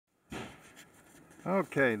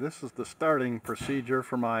Okay, this is the starting procedure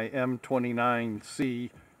for my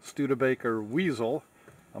M29C Studebaker Weasel.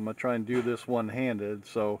 I'm going to try and do this one-handed,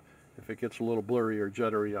 so if it gets a little blurry or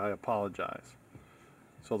jittery, I apologize.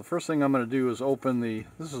 So the first thing I'm going to do is open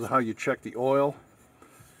this is how you check the oil.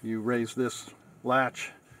 You raise this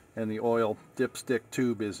latch and the oil dipstick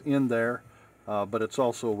tube is in there, but it's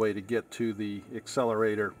also a way to get to the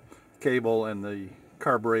accelerator cable and the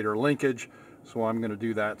carburetor linkage. So I'm going to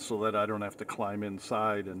do that so that I don't have to climb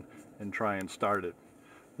inside and try and start it.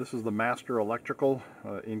 This is the master electrical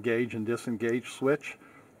engage and disengage switch.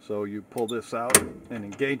 So you pull this out and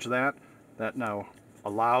engage that. That now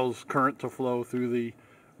allows current to flow through the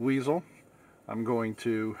Weasel. I'm going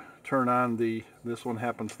to turn on this one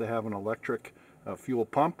happens to have an electric fuel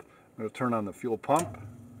pump. I'm going to turn on the fuel pump.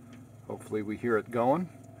 Hopefully we hear it going.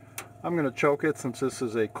 I'm going to choke it since this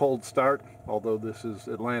is a cold start, although this is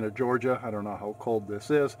Atlanta, Georgia. I don't know how cold this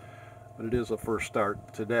is, but it is a first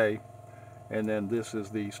start today. And then this is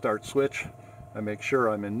the start switch. I make sure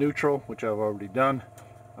I'm in neutral, which I've already done.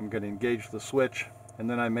 I'm going to engage the switch, and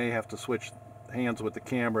then I may have to switch hands with the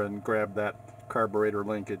camera and grab that carburetor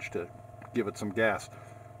linkage to give it some gas.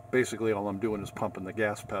 Basically all I'm doing is pumping the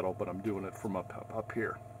gas pedal, but I'm doing it from up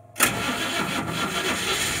here.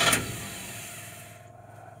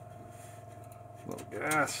 Little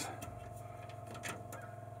gas.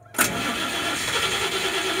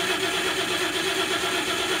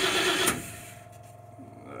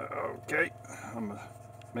 Okay,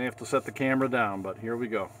 may have to set the camera down, but here we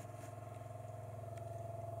go.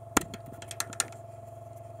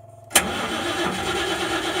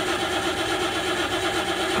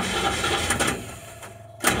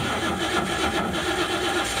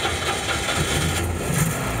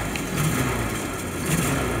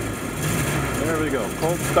 There we go,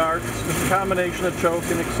 cold start. It's just a combination of choke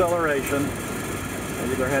and acceleration.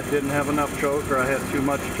 I either didn't have enough choke or I had too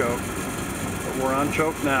much choke. But we're on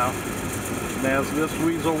choke now. And as this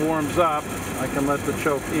Weasel warms up, I can let the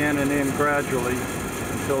choke in and in gradually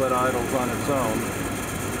until it idles on its own.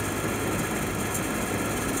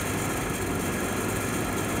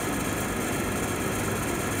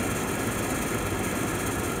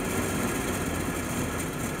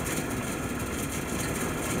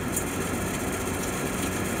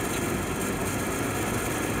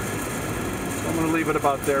 I'm going to leave it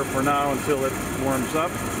about there for now until it warms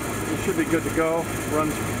up. It should be good to go.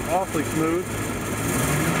 Runs awfully smooth.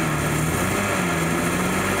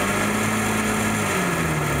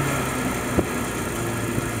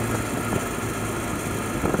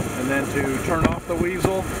 And then to turn off the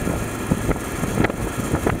Weasel,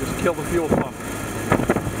 just kill the fuel pump.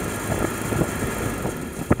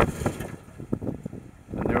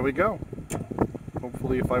 And there we go.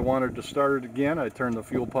 Hopefully if I wanted to start it again, I'd turn the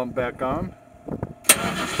fuel pump back on.